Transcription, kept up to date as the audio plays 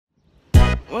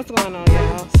What's going on,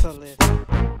 y'all? So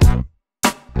listen.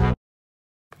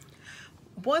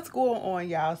 What's going on,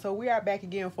 y'all? So we are back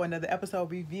again for another episode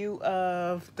review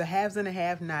of The Haves and the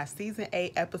Have-Nots, Season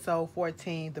 8, Episode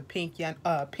 14, The Pink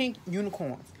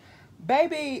Unicorns.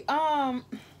 Baby, I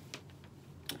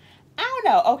don't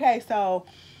know. Okay, so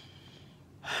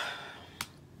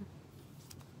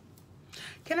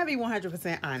can I be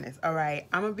 100% honest? All right,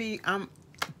 I'm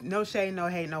no shade, no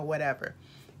hate, no whatever.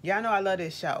 Y'all know I love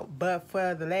this show, but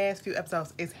for the last few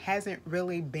episodes, it hasn't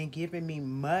really been giving me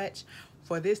much.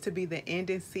 For this to be the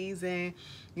ending season,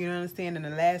 you know what I'm saying, in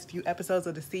the last few episodes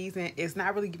of the season, it's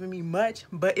not really giving me much,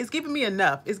 but it's giving me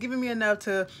enough. It's giving me enough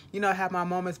to, have my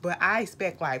moments, but I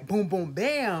expect like boom, boom,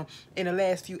 bam in the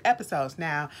last few episodes.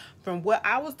 Now, from what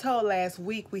I was told last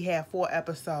week, we have 4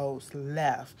 episodes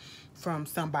left from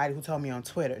somebody who told me on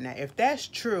Twitter. Now, if that's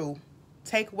true,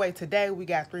 takeaway today, we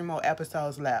got 3 more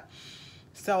episodes left.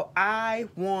 So I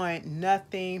want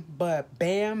nothing but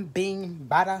bam, bing,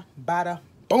 bada, bada,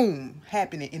 boom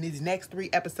happening in these next 3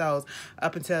 episodes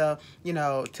up until,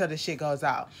 till the shit goes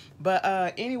out.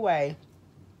 But anyway,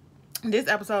 this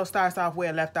episode starts off where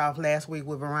it left off last week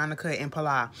with Veronica and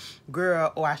Pilar.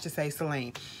 Girl, or I should say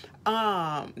Celine.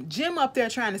 Jim up there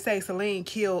trying to say Celine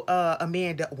killed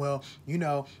Amanda. Well,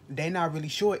 they're not really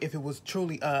sure if it was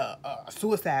truly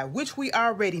suicide, which we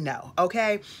already know,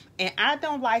 okay? And I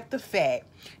don't like the fact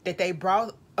that they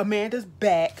brought Amanda's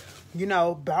back,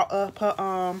 brought up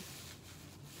her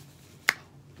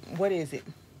what is it?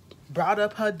 Brought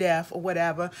up her death or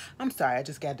whatever. I'm sorry, I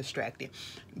just got distracted.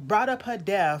 Brought up her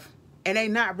death, and they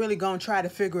not really gonna try to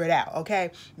figure it out,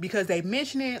 okay? Because they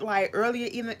mentioned it like earlier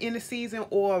in the season,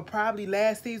 or probably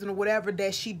last season or whatever,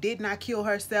 that she did not kill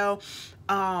herself.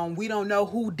 We don't know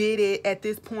who did it at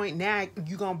this point. Now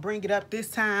you're gonna bring it up this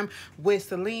time with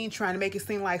Celine, trying to make it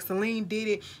seem like Celine did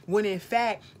it, when in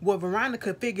fact what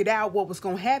Veronica figured out what was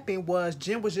gonna happen was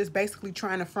Jim was just basically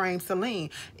trying to frame Celine.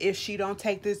 If she don't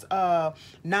take this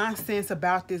nonsense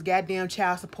about this goddamn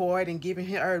child support and giving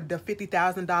her the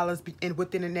 $50,000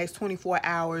 within the next 24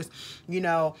 hours,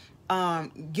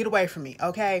 get away from me,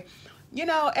 okay?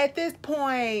 At this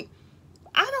point,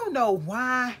 I don't know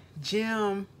why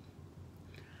Jim...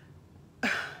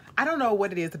 I don't know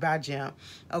what it is about Jim,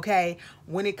 okay,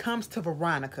 when it comes to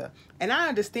Veronica. And I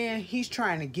understand he's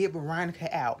trying to get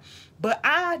Veronica out. But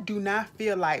I do not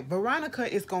feel like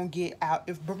Veronica is going to get out.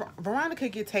 If Veronica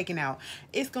get taken out,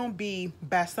 it's going to be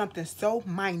by something so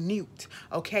minute,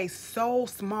 okay, so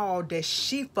small that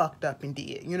she fucked up and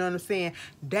did. You know what I'm saying?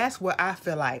 That's what I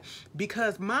feel like.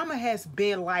 Because mama has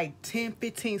been like 10,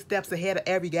 15 steps ahead of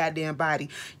every goddamn body.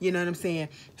 You know what I'm saying?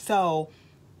 So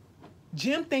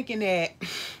Jim thinking that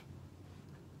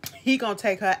he gonna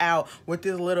take her out with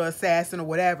this little assassin or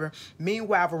whatever.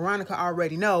 Meanwhile, Veronica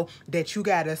already know that you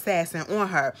got an assassin on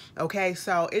her. Okay,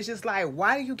 so it's just like,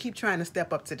 why do you keep trying to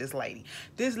step up to this lady?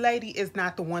 This lady is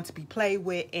not the one to be played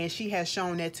with, and she has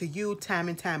shown that to you time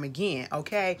and time again.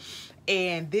 Okay,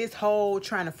 and this whole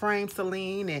trying to frame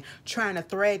Celine and trying to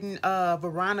threaten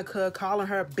Veronica, calling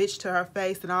her a bitch to her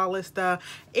face and all this stuff.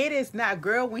 It is not,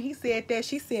 girl. When he said that,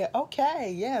 she said,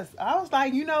 okay, yes. I was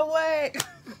like, you know what?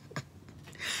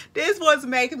 This was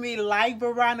making me like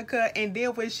Veronica, and then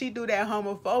when she do that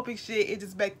homophobic shit, it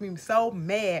just makes me so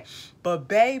mad. But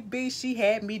baby, she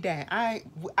had me down.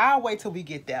 I'll wait till we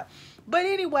get there. But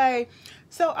anyway,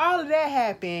 so all of that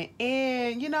happened,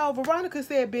 and Veronica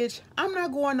said, bitch, I'm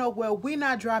not going nowhere. We're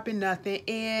not dropping nothing,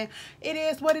 and it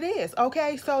is what it is,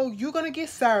 okay? So you're gonna get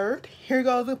served. Here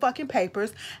goes the fucking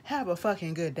papers. Have a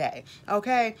fucking good day,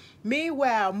 okay?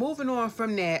 Meanwhile, moving on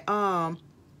from that,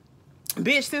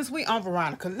 bitch, since we on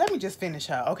Veronica, let me just finish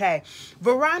her, okay?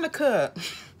 Veronica,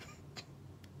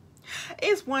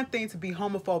 it's one thing to be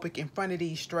homophobic in front of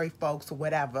these straight folks or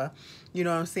whatever, you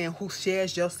know what I'm saying, who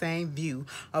shares your same view,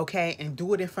 okay? And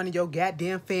do it in front of your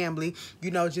goddamn family,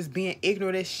 just being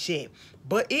ignorant as shit.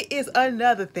 But it is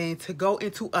another thing to go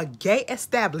into a gay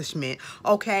establishment,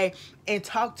 okay, and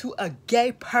talk to a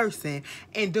gay person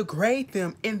and degrade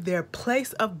them in their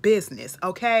place of business,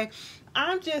 okay?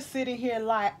 I'm just sitting here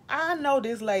like, I know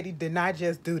this lady did not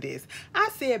just do this. I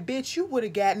said, bitch, you would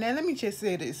have gotten... Now, let me just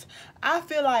say this. I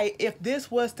feel like if this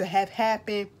was to have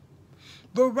happened,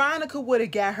 Veronica would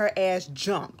have got her ass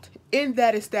jumped in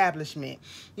that establishment,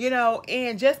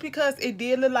 and just because it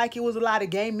did look like it was a lot of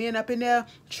gay men up in there,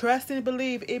 trust and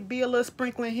believe it be a little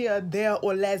sprinkling here, there,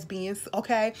 or lesbians,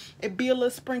 okay? It be a little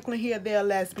sprinkling here, there,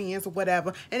 lesbians, or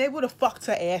whatever, and they would have fucked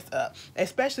her ass up,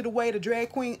 especially the way the drag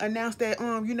queen announced that,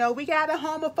 we got a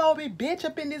homophobic bitch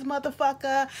up in this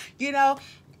motherfucker,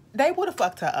 they would have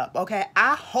fucked her up, okay?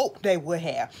 I hope they would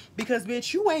have, because,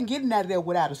 bitch, you ain't getting out of there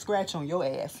without a scratch on your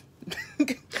ass.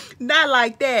 Not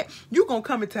like that. You gonna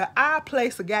come into our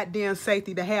place of goddamn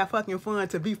safety to have fucking fun,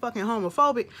 to be fucking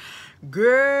homophobic?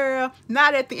 Girl,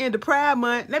 not at the end of Pride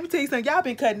Month. Let me tell you something. Y'all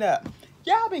been cutting up.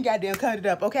 Y'all been goddamn cutting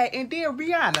up, okay? And then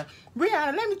Rihanna,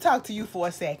 let me talk to you for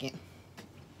a second.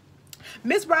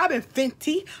 Miss Robin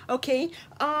Fenty, okay?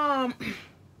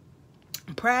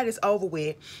 Pride is over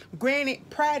with. Granted,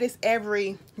 Pride is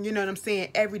every, you know what I'm saying,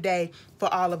 every day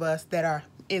for all of us that are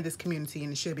in this community,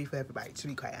 and it should be for everybody, to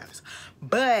be quite honest.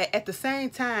 But at the same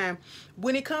time,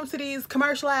 when it comes to these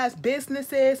commercialized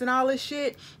businesses and all this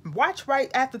shit, watch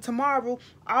right after tomorrow,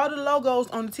 all the logos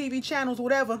on the TV channels,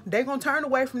 whatever, they're gonna turn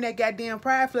away from that goddamn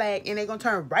pride flag, and they're gonna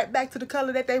turn right back to the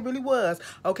color that they really was,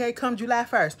 okay, come July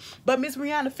 1st. But Miss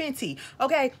Rihanna Fenty,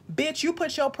 okay, bitch, you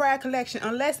put your pride collection,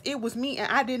 unless it was me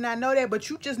and I did not know that, but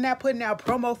you just now putting out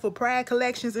promo for pride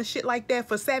collections and shit like that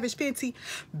for Savage Fenty,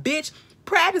 bitch.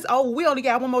 Pride is over. We only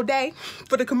got one more day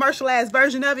for the commercialized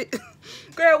version of it.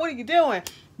 Girl, what are you doing?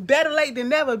 Better late than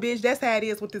never, bitch. That's how it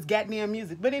is with this goddamn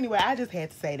music. But anyway, I just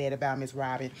had to say that about Miss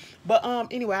Robin. But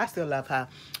anyway, I still love her.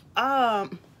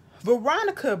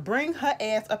 Veronica bring her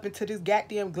ass up into this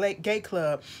goddamn gay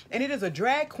club, and it is a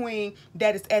drag queen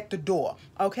that is at the door.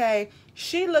 Okay,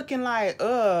 she looking like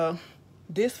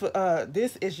this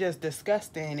is just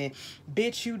disgusting, and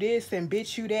bitch you this and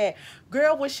bitch you that.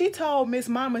 Girl, when she told Miss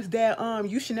Mamas that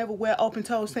you should never wear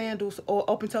open-toe sandals or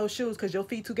open-toe shoes because your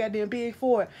feet too goddamn big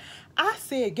for it, I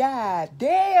said, God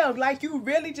damn, like, you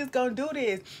really just gonna do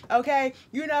this, okay?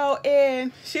 You know,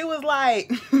 and she was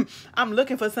like, I'm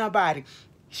looking for somebody.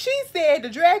 She said, the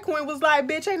drag queen was like,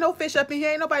 bitch, ain't no fish up in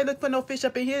here. Ain't nobody looking for no fish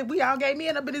up in here. We all gave me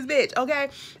up in this bitch, okay?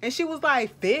 And she was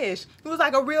like, fish? It was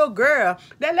like a real girl.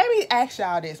 Now, let me ask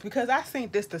y'all this, because I seen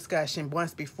this discussion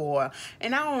once before,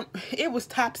 and it was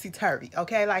topsy-turvy,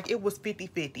 okay? Like, it was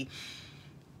 50-50.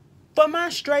 For my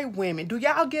straight women, do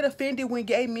y'all get offended when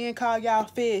gay men call y'all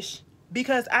fish?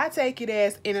 Because I take it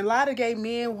as, and a lot of gay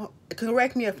men,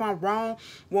 correct me if I'm wrong,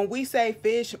 when we say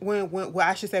fish, well,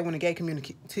 I should say when the gay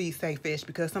community say fish,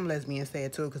 because some lesbians say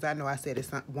it too, because I know I said it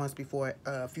once before,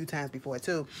 a few times before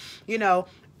too, you know,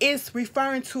 it's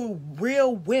referring to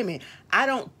real women. I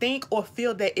don't think or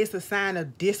feel that it's a sign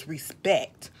of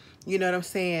disrespect. You know what I'm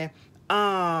saying?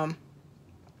 I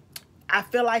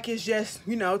feel like it's just,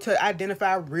 you know, to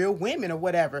identify real women or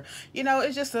whatever. You know,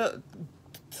 it's just a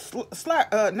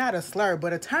slur, not a slur,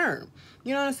 but a term.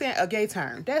 You know what I'm saying? A gay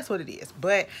term. That's what it is.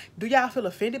 But do y'all feel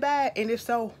offended by it? And if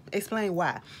so, explain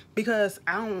why. Because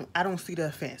I don't see the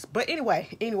offense. But anyway,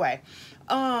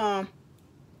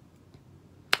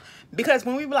 because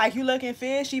when we be like, you looking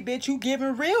fishy, bitch, you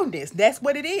giving realness. That's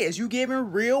what it is. You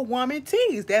giving real woman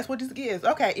tease. That's what this is.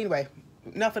 Okay, anyway,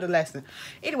 enough of the lesson.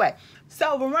 Anyway,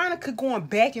 so Veronica going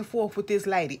back and forth with this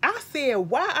lady. I said,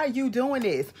 why are you doing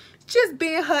this? Just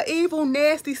being her evil,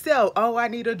 nasty self. Oh, I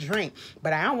need a drink.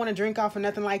 But I don't want to drink off of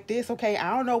nothing like this, okay?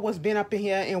 I don't know what's been up in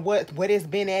here and what it's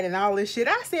been at and all this shit.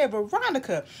 I said,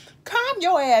 Veronica, calm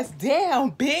your ass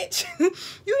down, bitch. You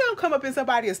don't come up in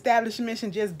somebody's establishment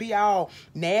and just be all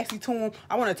nasty to them.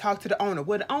 I want to talk to the owner.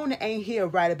 Well, the owner ain't here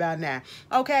right about now.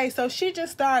 Okay, so she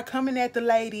just started coming at the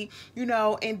lady, you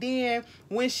know, and then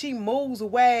when she moves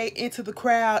away into the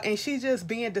crowd and she just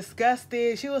being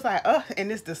disgusted, she was like, ugh, in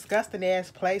this disgusting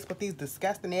ass place with these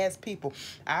disgusting ass people.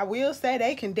 I will say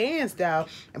they can dance, though.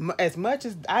 As much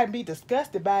as I'd be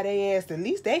disgusted by their ass, at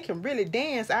least they can really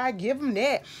dance. I give them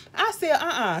that. I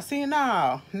said, see,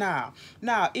 no.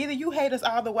 Either you hate us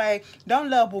all the way,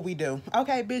 don't love what we do.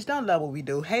 Okay, bitch, don't love what we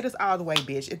do. Hate us all the way,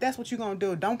 bitch. If that's what you're gonna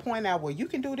do, don't point out, well, you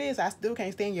can do this. I still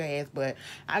can't stand your ass, but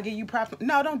I'll give you props.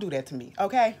 No, don't do that to me,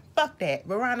 okay? Fuck that.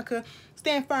 Veronica,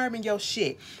 stand firm in your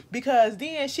shit. Because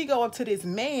then she go up to this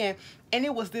man, and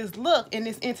it was this look and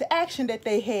this interaction that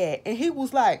they had. And he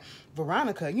was like,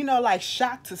 Veronica, you know, like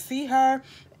shocked to see her.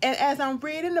 And as I'm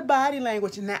reading the body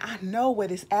language, now I know what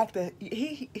this actor,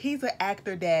 he's an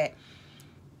actor that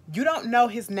you don't know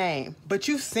his name, but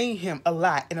you've seen him a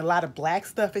lot in a lot of black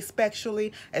stuff,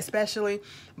 especially.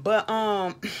 But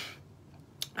I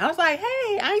was like,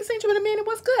 hey, I ain't seen you in a minute.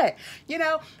 What's good? You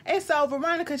know? And so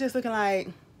Veronica just looking like,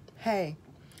 hey.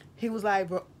 He was like,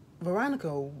 Veronica,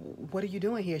 what are you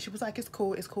doing here? She was like, it's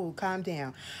cool, calm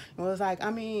down. And was like, I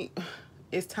mean,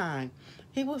 it's time.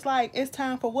 He was like, it's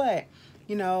time for what?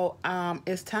 You know,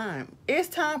 it's time. It's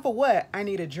time for what? I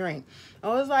need a drink. I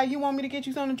was like, you want me to get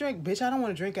you something to drink? Bitch, I don't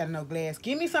want to drink out of no glass.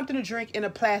 Give me something to drink in a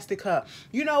plastic cup.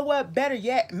 You know what? Better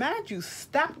yet, mind you,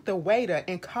 stopped the waiter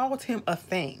and called him a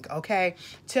thing, okay?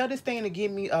 Tell this thing to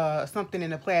give me something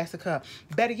in a plastic cup.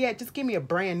 Better yet, just give me a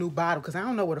brand new bottle, because I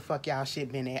don't know where the fuck y'all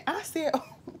shit been at. I said,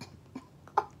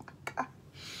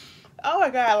 oh my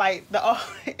God, like,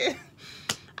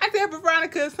 I said,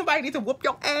 Veronica, somebody needs to whoop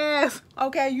your ass.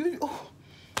 Okay, you.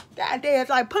 Goddamn,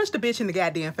 like punch the bitch in the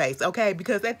goddamn face, okay?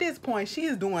 Because at this point, she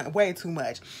is doing way too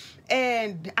much.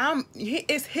 And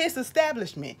it's his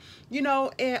establishment, you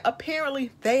know, and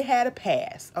apparently they had a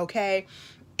pass, okay?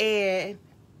 And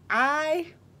I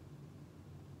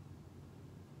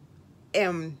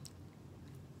am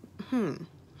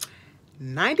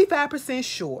 95%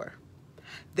 sure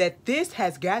that this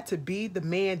has got to be the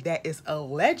man that is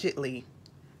allegedly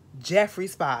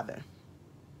Jeffrey's father.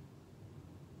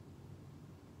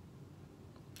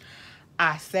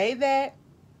 I say that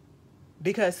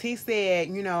because he said,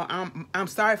 you know, I'm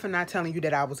sorry for not telling you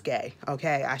that I was gay.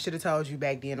 Okay, I should have told you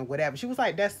back then or whatever. She was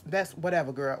like, that's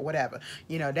whatever, girl, whatever.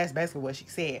 You know, that's basically what she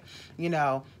said. You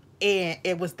know, and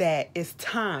it was that it's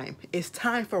time. It's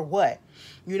time for what?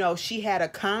 You know, she had a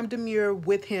calm demeanor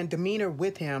with him,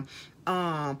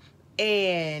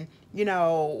 and you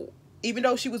know, even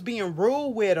though she was being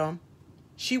rude with him,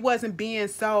 she wasn't being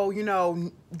so, you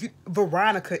know,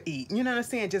 Veronica eat. You know what I'm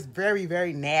saying? Just very,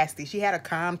 very nasty. She had a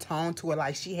calm tone to her,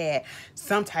 like she had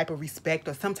some type of respect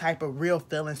or some type of real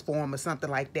feelings for him or something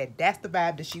like that. That's the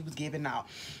vibe that she was giving out.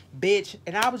 Bitch.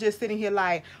 And I was just sitting here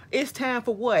like, it's time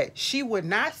for what? She would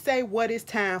not say what it's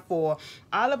time for.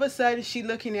 All of a sudden, she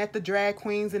looking at the drag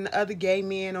queens and the other gay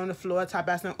men on the floor, talking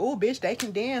about saying, oh, bitch, they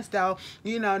can dance, though.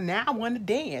 You know, now I want to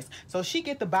dance. So she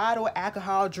get the bottle of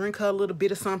alcohol, drink her a little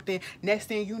bit of something. Next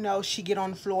thing you know, she get on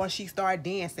the floor and she start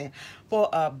dancing. For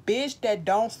a bitch that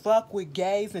don't fuck with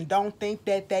gays and don't think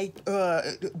that they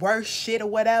worth shit or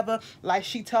whatever, like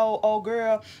she told old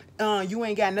girl, you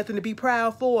ain't got nothing to be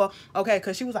proud for. Okay,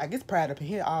 because she was like, it's proud up in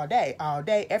here all day,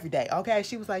 every day. Okay,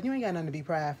 she was like, you ain't got nothing to be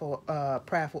proudful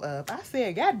of. I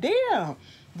said, goddamn,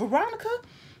 Veronica,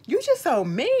 you just so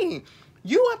mean.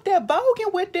 You up there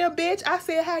voguing with them, bitch. I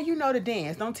said, how you know to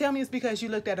dance? Don't tell me it's because you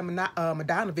looked at a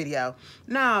Madonna video.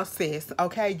 No, sis,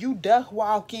 okay? You duck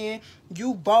walking,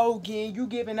 you voguing, you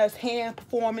giving us hand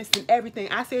performance and everything.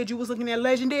 I said you was looking at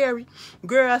Legendary.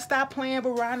 Girl, stop playing,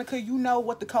 Veronica. You know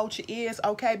what the culture is,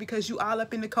 okay? Because you all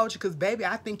up in the culture. Because, baby,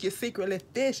 I think you're secretly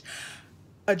fish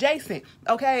adjacent,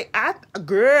 okay?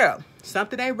 Girl,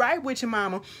 something ain't right with your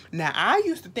mama. Now, I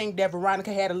used to think that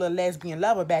Veronica had a little lesbian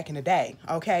lover back in the day,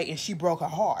 okay? And she broke her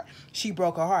heart. She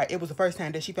broke her heart. It was the first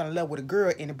time that she fell in love with a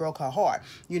girl and it broke her heart.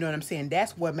 You know what I'm saying?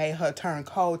 That's what made her turn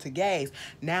cold to gays.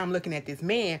 Now I'm looking at this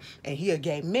man and he a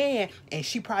gay man and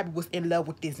she probably was in love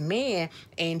with this man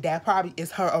and that probably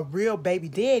is her a real baby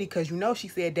daddy because you know she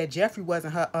said that Jeffrey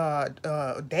wasn't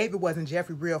her, David wasn't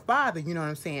Jeffrey's real father. You know what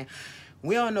I'm saying?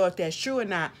 We don't know if that's true or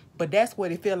not, but that's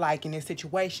what it feel like in this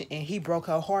situation. And he broke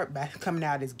her heart by coming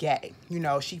out as gay. You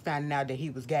know, she found out that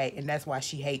he was gay, and that's why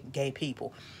she hate gay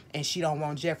people. And she don't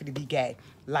want Jeffrey to be gay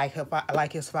like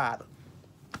his father.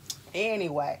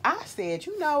 Anyway, I said,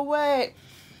 you know what?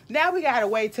 Now we gotta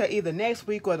wait till either next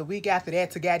week or the week after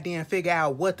that to goddamn figure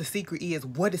out what the secret is,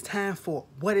 what it's time for,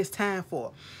 what it's time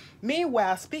for.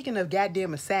 Meanwhile, speaking of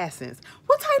goddamn assassins,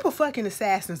 what type of fucking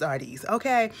assassins are these,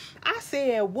 okay? I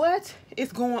said, what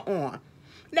is going on?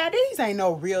 Now, these ain't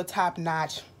no real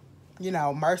top-notch, you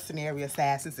know, mercenary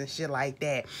assassins and shit like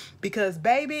that. Because,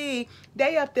 baby,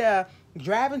 they up there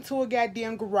driving to a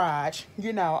goddamn garage.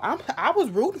 You know, I was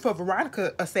rooting for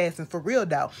Veronica assassin for real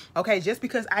though. Okay, just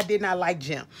because I did not like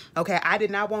Jim. Okay, I did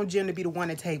not want Jim to be the one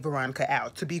to take Veronica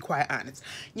out, to be quite honest.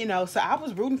 You know, so I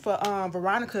was rooting for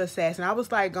Veronica assassin. I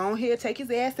was like, go ahead, take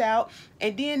his ass out.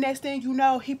 And then next thing you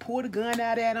know, he pulled a gun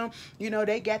out at him. You know,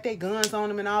 they got their guns on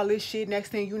him and all this shit. Next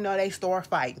thing you know, they start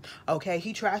fighting. Okay,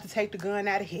 he tries to take the gun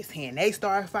out of his hand. They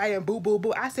start fighting. Boo, boo,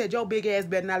 boo. I said, your big ass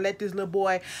better not let this little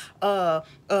boy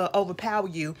overpower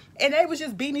you. And they was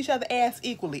just beating each other ass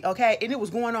equally, okay? And it was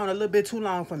going on a little bit too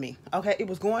long for me, okay? It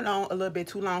was going on a little bit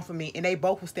too long for me. And they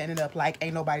both were standing up like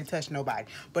ain't nobody touched nobody.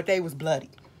 But they was bloody.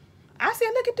 I said,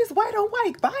 look at this white on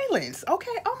white violence,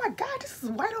 okay? Oh my God, this is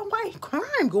white on white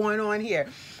crime going on here.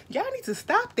 Y'all need to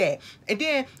stop that. And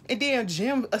then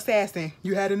Jim assassin,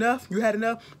 you had enough? You had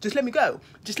enough? Just let me go.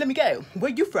 Just let me go.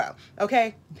 Where you from?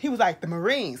 Okay? He was like, the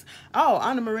Marines. Oh,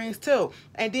 I'm the Marines too.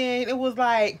 And then it was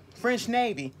like French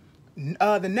Navy.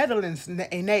 The Netherlands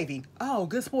Navy. Oh,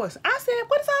 good sports. I said,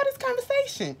 what is all this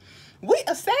conversation? We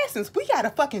assassins. We got a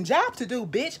fucking job to do,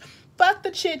 bitch. Fuck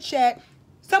the chit chat.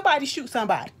 Somebody shoot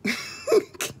somebody.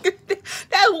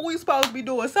 That's what we supposed to be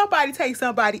doing. Somebody take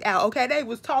somebody out, okay? They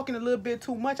was talking a little bit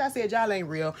too much. I said, y'all ain't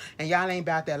real, and y'all ain't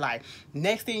about that life.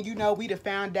 Next thing you know, we done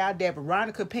found out that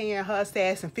Veronica paying her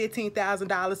assassin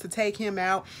 $15,000 to take him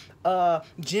out.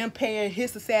 Jim paying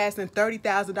his assassin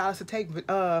 $30,000 to take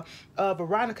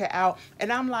Veronica out.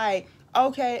 And I'm like,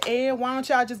 Okay, and why don't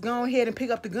y'all just go ahead and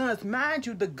pick up the guns? Mind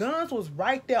you, the guns was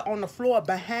right there on the floor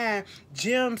behind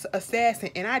Jim's assassin,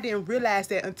 and I didn't realize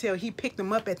that until he picked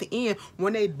them up at the end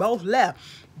when they both left.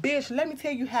 Bitch, let me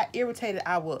tell you how irritated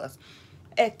I was.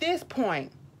 At this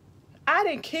point, I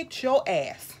done kicked your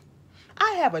ass.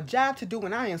 I have a job to do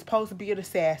and I am supposed to be an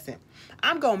assassin.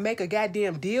 I'm going to make a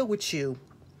goddamn deal with you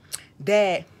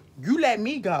that you let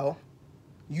me go,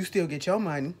 you still get your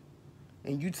money,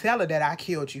 and you tell her that I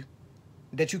killed you,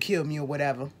 that you killed me or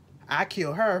whatever. I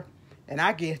kill her, and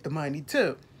I get the money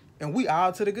too. And we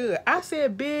all to the good. I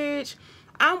said, bitch,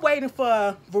 I'm waiting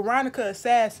for Veronica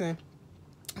Assassin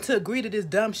to agree to this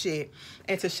dumb shit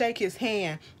and to shake his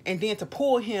hand and then to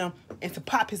pull him and to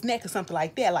pop his neck or something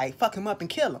like that, like fuck him up and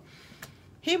kill him.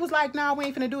 He was like, nah, we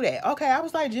ain't finna do that. Okay, I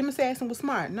was like, Jim Assassin was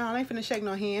smart. No, I ain't finna shake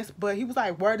no hands. But he was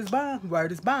like, word is bond,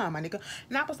 my nigga.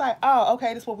 And I was like, oh,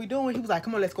 okay, that's what we doing. He was like,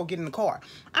 come on, let's go get in the car.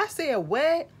 I said,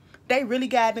 what? They really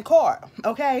got in the car,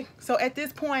 okay? So at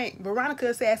this point, Veronica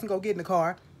Assassin go get in the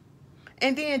car.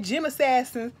 And then Jim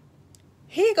Assassin,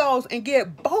 he goes and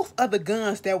get both of the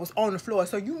guns that was on the floor.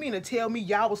 So you mean to tell me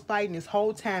y'all was fighting this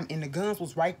whole time and the guns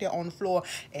was right there on the floor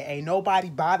and ain't nobody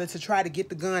bothered to try to get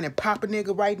the gun and pop a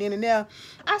nigga right then and there?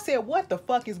 I said, what the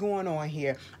fuck is going on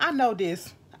here? I know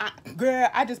this. Girl,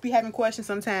 I just be having questions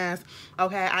sometimes,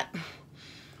 okay?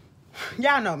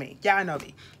 Y'all know me. Y'all know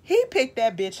me. He picked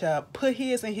that bitch up, put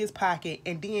his in his pocket,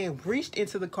 and then reached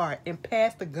into the car and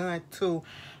passed the gun to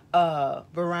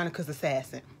Veronica's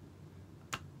assassin.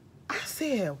 I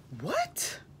said,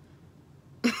 what?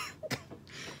 The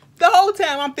whole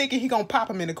time I'm thinking he gonna pop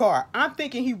him in the car. I'm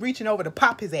thinking he reaching over to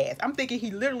pop his ass. I'm thinking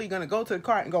he literally gonna go to the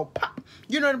car and go pop.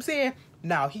 You know what I'm saying?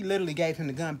 No, he literally gave him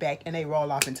the gun back and they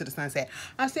roll off into the sunset.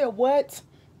 I said, what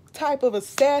type of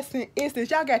assassin is this?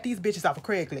 Y'all got these bitches off of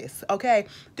Craigslist, okay?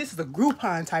 This is a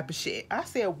Groupon type of shit. I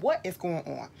said, what is going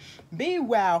on?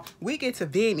 Meanwhile, we get to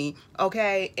Benny,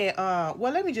 okay? And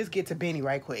well, let me just get to Benny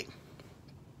right quick.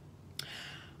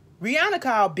 Rihanna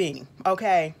called Benny,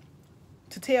 okay,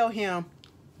 to tell him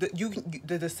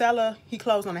the seller, he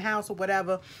closed on the house or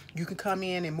whatever, you can come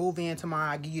in and move in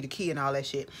tomorrow. I'll give you the key and all that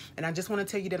shit. And I just want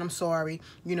to tell you that I'm sorry,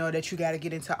 you know, that you got to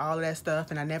get into all of that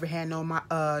stuff. And I never had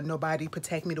nobody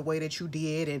protect me the way that you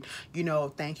did. And, you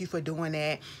know, thank you for doing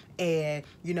that. And,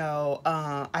 you know,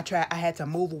 I had to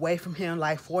move away from him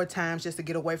like 4 times just to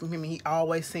get away from him. And he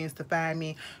always seems to find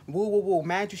me. Woo, woo, woo.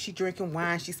 Mind you, she drinking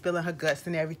wine. She's spilling her guts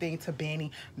and everything to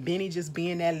Benny. Benny just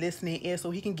being that listening ear so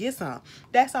he can get some.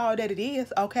 That's all that it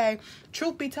is, okay?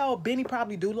 Truth be told, Benny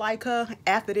probably do like her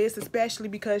after this, especially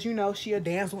because, you know, she a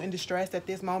damsel in distress at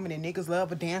this moment. And niggas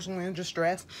love a damsel in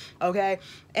distress, okay?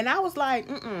 And I was like,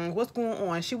 what's going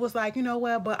on? She was like, you know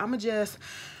what, but I'ma just...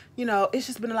 You know, it's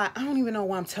just been like, I don't even know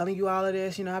why I'm telling you all of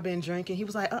this. You know, I've been drinking. He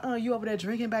was like, you over there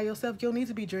drinking by yourself? You don't need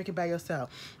to be drinking by yourself.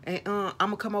 And I'm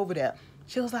going to come over there.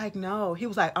 She was like, no. He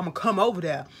was like, I'm going to come over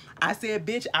there. I said,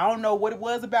 bitch, I don't know what it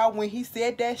was about when he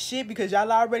said that shit because y'all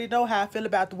already know how I feel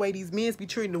about the way these men be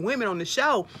treating the women on the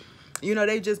show. You know,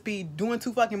 they just be doing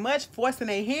too fucking much, forcing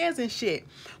their hands and shit.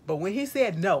 But when he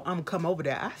said, no, I'm going to come over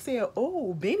there, I said,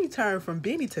 oh, Benny turned from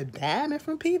Benny to Diamond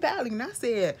from P-Valley. And I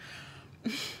said...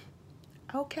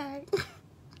 okay.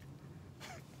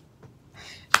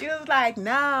 She was like,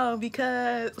 no,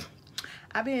 because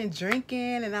I've been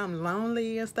drinking and I'm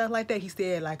lonely and stuff like that. He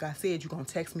said, like I said, you're going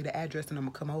to text me the address and I'm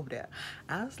going to come over there.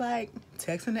 I was like,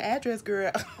 texting the address,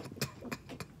 girl.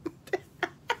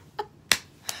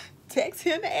 Text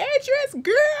him the address,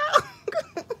 girl.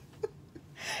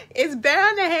 It's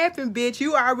bound to happen, bitch.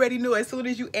 You already knew as soon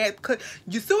as you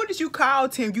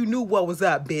called him, you knew what was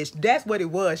up, bitch. That's what it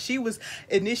was. She was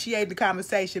initiating the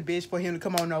conversation, bitch, for him to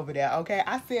come on over there, okay?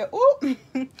 I said,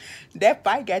 ooh, that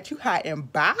fight got you hot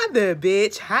and bothered,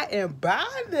 bitch. Hot and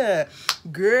bothered,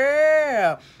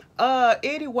 girl.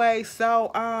 Anyway,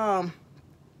 so,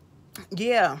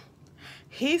 yeah.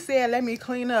 He said, let me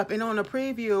clean up. And on the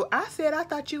preview, I said, I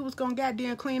thought you was going to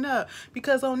goddamn clean up.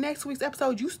 Because on next week's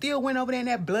episode, you still went over there in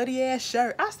that bloody ass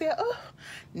shirt. I said, ugh,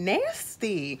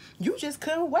 nasty. You just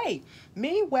couldn't wait.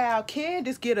 Meanwhile,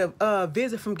 Candace get a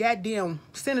visit from goddamn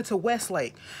Senator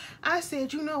Westlake. I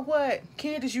said, you know what?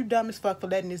 Candace, you dumb as fuck for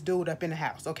letting this dude up in the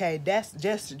house, okay? That's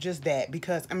just that.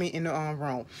 Because, I mean, in the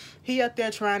room. He up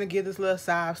there trying to give this little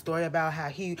side story about how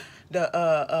he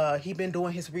been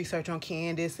doing his research on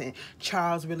Candace and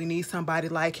Charles really needs somebody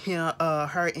like him,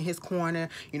 her in his corner.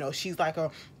 You know, she's like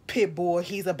a pit bull.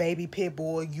 He's a baby pit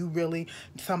bull. You really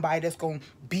somebody that's going to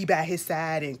be by his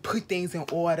side and put things in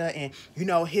order. And, you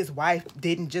know, his wife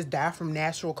didn't just die from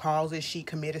natural causes. She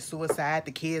committed suicide.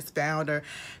 The kids found her.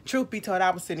 Truth be told,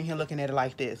 I was sitting here looking at it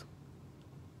like this.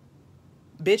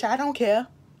 Bitch, I don't care.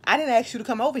 I didn't ask you to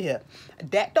come over here.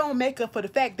 That don't make up for the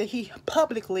fact that he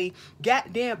publicly,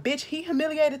 goddamn bitch, he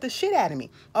humiliated the shit out of me.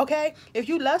 Okay? If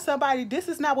you love somebody, this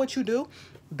is not what you do.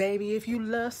 Baby, if you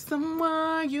love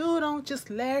someone, you don't just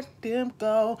let them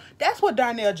go. That's what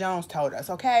Darnell Jones told us,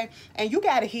 okay? And you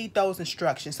gotta heed those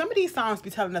instructions. Some of these songs be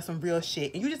telling us some real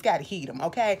shit, and you just gotta heed them,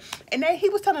 okay? And he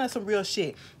was telling us some real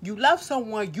shit. You love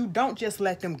someone, you don't just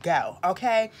let them go,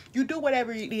 okay? You do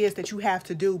whatever it is that you have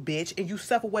to do, bitch, and you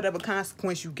suffer whatever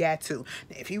consequence you got to.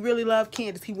 If he really loved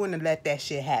Candace, he wouldn't have let that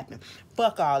shit happen.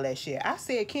 Fuck all that shit. I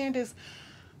said, Candace,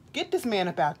 get this man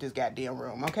up out this goddamn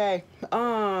room, okay?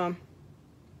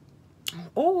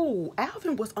 Oh,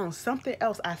 Alvin was on something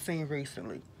else I seen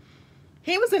recently.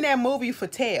 He was in that movie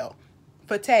Femme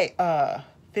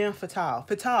Fatale.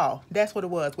 Fatale, that's what it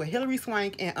was, with Hilary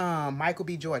Swank and Michael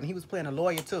B. Jordan. He was playing a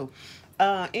lawyer too.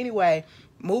 Anyway,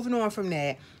 moving on from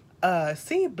that,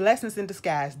 see Blessings in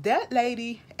Disguise. That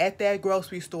lady at that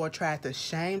grocery store tried to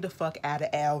shame the fuck out of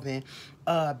Alvin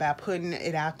by putting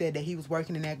it out there that he was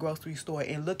working in that grocery store,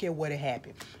 and look at what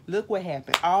happened. Look what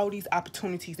happened. All these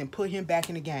opportunities and put him back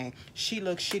in the game. She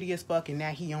looks shitty as fuck, and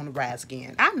now he on the rise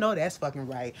again. I know that's fucking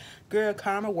right. Girl,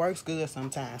 karma works good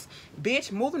sometimes.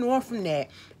 Bitch, moving on from that,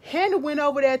 Hannah went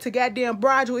over there to goddamn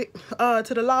Broderick, to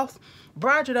the loft.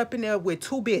 Broderick up in there with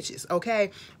two bitches,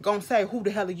 okay? Gonna say, who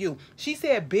the hell are you? She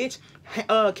said, bitch,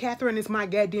 Catherine is my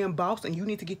goddamn boss, and you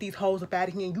need to get these hoes up out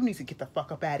of here, and you need to get the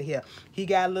fuck up out of here. He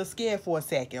got a little scared for a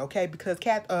second, okay? Because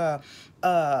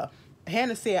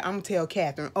Hannah said, I'm gonna tell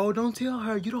Catherine. Oh, don't tell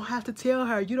her. You don't have to tell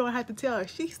her. You don't have to tell her.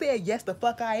 She said, yes, the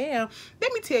fuck I am.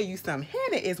 Let me tell you something.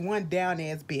 Hannah is one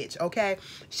down-ass bitch, okay?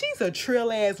 She's a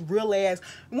trill-ass, real-ass.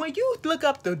 When you look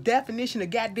up the definition of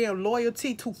goddamn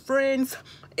loyalty to friends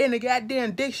in the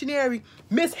goddamn dictionary,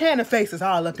 Miss Hannah face is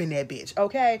all up in that bitch,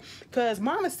 okay? Because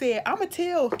mama said, I'm gonna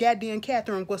tell goddamn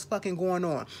Catherine what's fucking going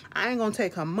on. I ain't gonna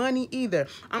take her money either.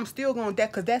 I'm still gonna,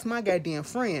 because that's my goddamn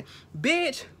friend.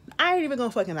 Bitch, I ain't even gonna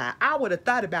fucking lie. I would have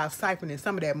thought about siphoning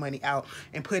some of that money out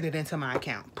and putting it into my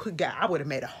account. I would have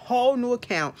made a whole new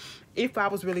account if I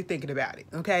was really thinking about it,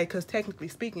 okay? Because technically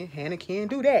speaking, Hannah can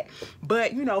do that.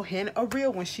 But, you know, Hannah a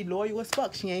real one. She loyal as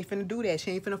fuck. She ain't finna do that.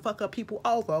 She ain't finna fuck up people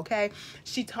over, okay?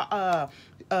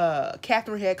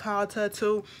 Catherine had called her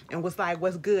too and was like,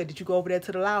 what's good? Did you go over there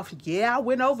to the loft? Yeah, I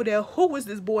went over there. Who was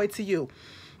this boy to you?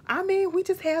 I mean, we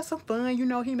just had some fun. You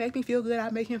know, he make me feel good. I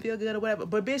make him feel good or whatever.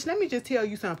 But, bitch, let me just tell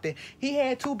you something. He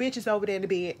had two bitches over there in the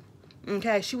bed.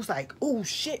 Okay, she was like, oh,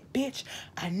 shit, bitch.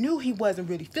 I knew he wasn't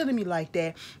really feeling me like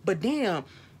that. But, damn,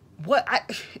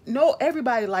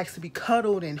 everybody likes to be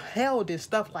cuddled and held and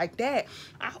stuff like that.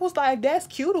 I was like, that's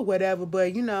cute or whatever,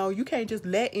 but you know, you can't just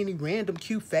let any random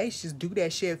cute face just do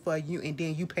that shit for you and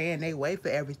then you paying their way for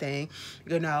everything,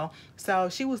 you know. So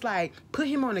she was like, put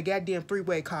him on a goddamn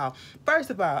three-way call. First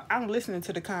of all, I'm listening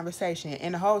to the conversation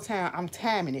and the whole time I'm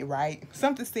timing it, right?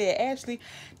 Something said, Ashley,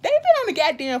 they've been on the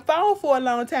goddamn phone for a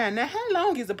long time. Now, how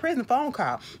long is a prison phone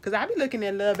call? Because I be looking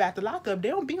at Love After Lockup. They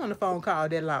don't be on the phone call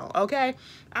that long, okay?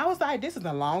 I was like, this is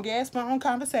a long-ass phone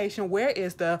conversation. Where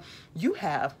is you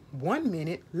have 1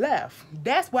 minute left.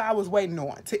 That's what I was waiting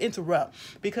on to interrupt.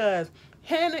 Because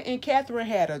Hannah and Catherine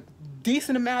had a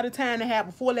decent amount of time to have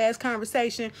a full-ass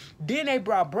conversation. Then they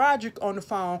brought Broderick on the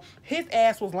phone. His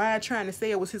ass was lying trying to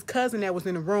say it was his cousin that was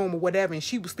in the room or whatever, and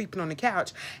she was sleeping on the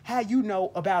couch. How you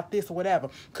know about this or whatever?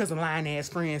 Because a lying-ass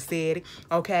friend said it,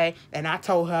 okay? And I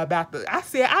told her about I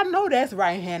said, I know that's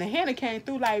right, Hannah. Hannah came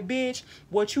through like, bitch,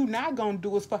 what you not gonna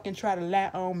do is fucking try to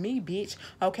lie on me, bitch,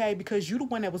 okay? Because you the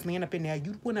one that was laying up in there.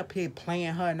 You went up here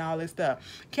playing her and all this stuff.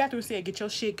 Catherine said, get your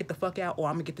shit, get the fuck out, or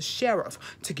I'm gonna get the sheriff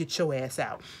to get your ass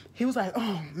out. He was like,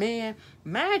 oh, man,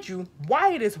 mind you,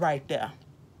 Wyatt is right there.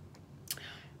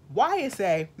 Wyatt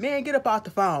say, man, get up off the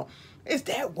phone. Is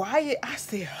that Wyatt? I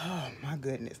said, oh, my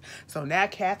goodness. So now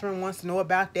Catherine wants to know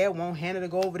about that, want Hannah to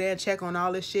go over there and check on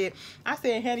all this shit. I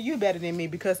said, Hannah, you better than me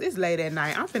because it's late at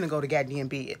night. I'm finna go to goddamn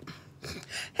bed.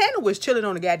 Hannah was chilling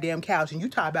on the goddamn couch and you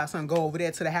talk about something, go over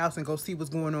there to the house and go see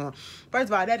what's going on. First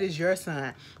of all, that is your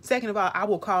son. Second of all, I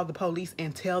will call the police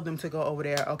and tell them to go over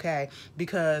there, okay?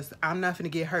 Because I'm not finna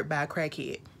get hurt by a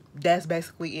crackhead. That's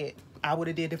basically it. I would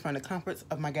have did it from the comforts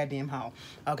of my goddamn home,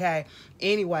 okay?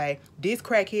 Anyway, this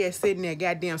crackhead sitting there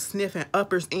goddamn sniffing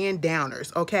uppers and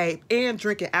downers, okay? And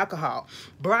drinking alcohol.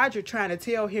 Broderick trying to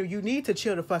tell him, you need to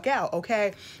chill the fuck out,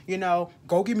 okay? You know,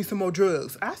 go give me some more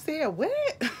drugs. I said, what?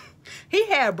 He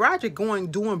had Broderick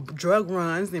doing drug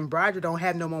runs, and Broderick don't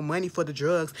have no more money for the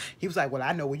drugs. He was like, well,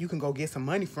 I know where you can go get some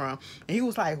money from. And he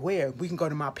was like, where? We can go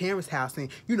to my parents' house, and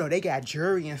you know, they got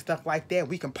jewelry and stuff like that.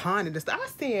 We can pawn it and stuff. I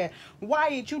said,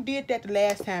 Wyatt, you did that the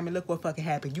last time, and look what fucking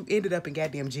happened. You ended up in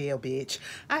goddamn jail, bitch.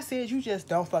 I said, you just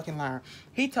don't fucking learn.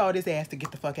 He told his ass to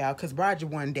get the fuck out because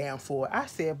Broderick wasn't down for it. I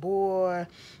said, boy,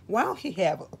 why don't he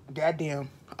have a goddamn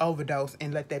overdose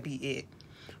and let that be it?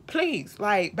 Please,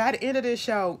 like, by the end of this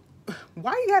show,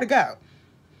 why you gotta go?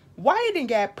 Why you didn't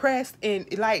get pressed, and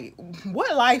like,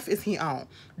 what life is he on?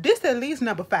 This at least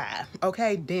number 5,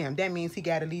 okay? Damn, that means he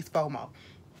got at least 4 more.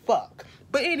 Fuck.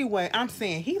 But anyway, I'm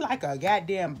saying he like a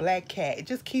goddamn black cat. It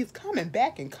just keeps coming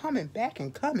back and coming back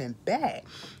and coming back.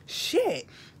 Shit.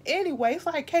 Anyway, it's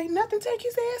like, can't nothing take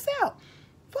his ass out.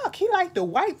 Fuck, he like the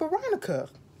white Veronica.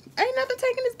 Ain't nothing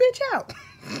taking this bitch out.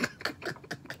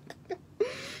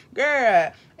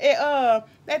 Girl,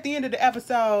 at the end of the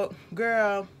episode,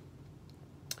 girl,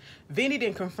 Vinny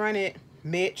done confronted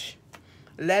Mitch,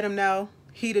 let him know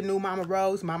he the new Mama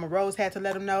Rose. Mama Rose had to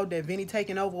let him know that Vinny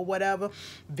taking over or whatever.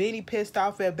 Vinny pissed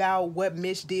off about what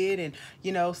Mitch did, and,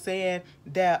 you know, saying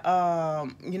that,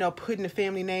 you know, putting the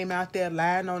family name out there,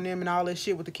 lying on them and all this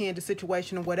shit with the Candace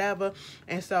situation or whatever.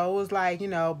 And so it was like, you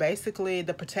know, basically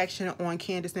the protection on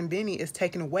Candace and Vinny is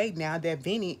taken away now that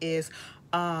Vinny is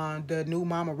the new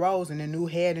Mama Rose and the new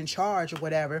head in charge or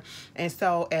whatever. And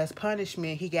so as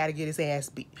punishment, he got to get his ass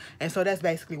beat. And so that's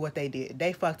basically what they did.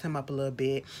 They fucked him up a little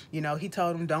bit. You know, he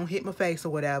told him, don't hit my face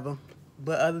or whatever.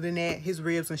 But other than that, his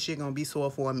ribs and shit gonna be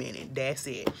sore for a minute. That's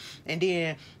it. And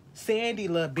then Sandy,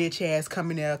 little bitch ass,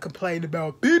 coming there complaining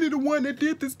about Vinny the one that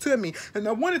did this to me, and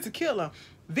I wanted to kill him.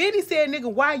 Vinny said,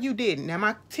 nigga, why you didn't? Now,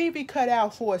 my TV cut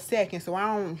out for a second, so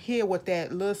I don't hear what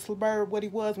that little slurb, what he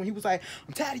was, when he was like,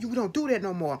 I'm tired of you, we don't do that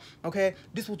no more, okay?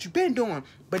 This is what you been doing.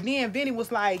 But then Vinny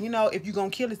was like, you know, if you gonna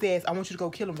kill his ass, I want you to go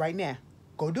kill him right now.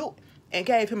 Go do it. And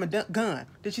gave him a gun.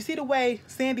 Did you see the way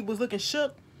Sandy was looking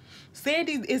shook?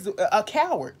 Sandy is a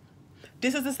coward.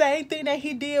 This is the same thing that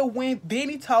he did when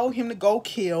Vinny told him to go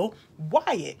kill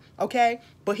Wyatt, okay?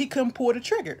 But he couldn't pull the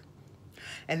trigger.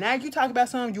 And now you talk about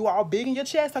something, you all big in your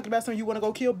chest, talking about something you want to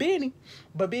go kill Benny.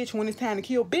 But bitch, when it's time to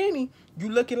kill Benny, you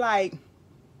looking like,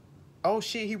 oh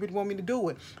shit, he really want me to do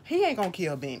it. He ain't gonna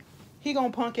kill Benny. He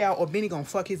gonna punk out, or Benny gonna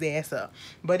fuck his ass up.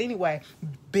 But anyway,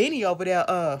 Benny over there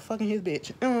fucking his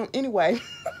bitch. Anyway,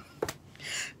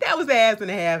 that was the ass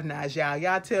and a half, now, y'all.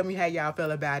 Y'all tell me how y'all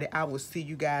feel about it. I will see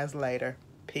you guys later.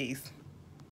 Peace.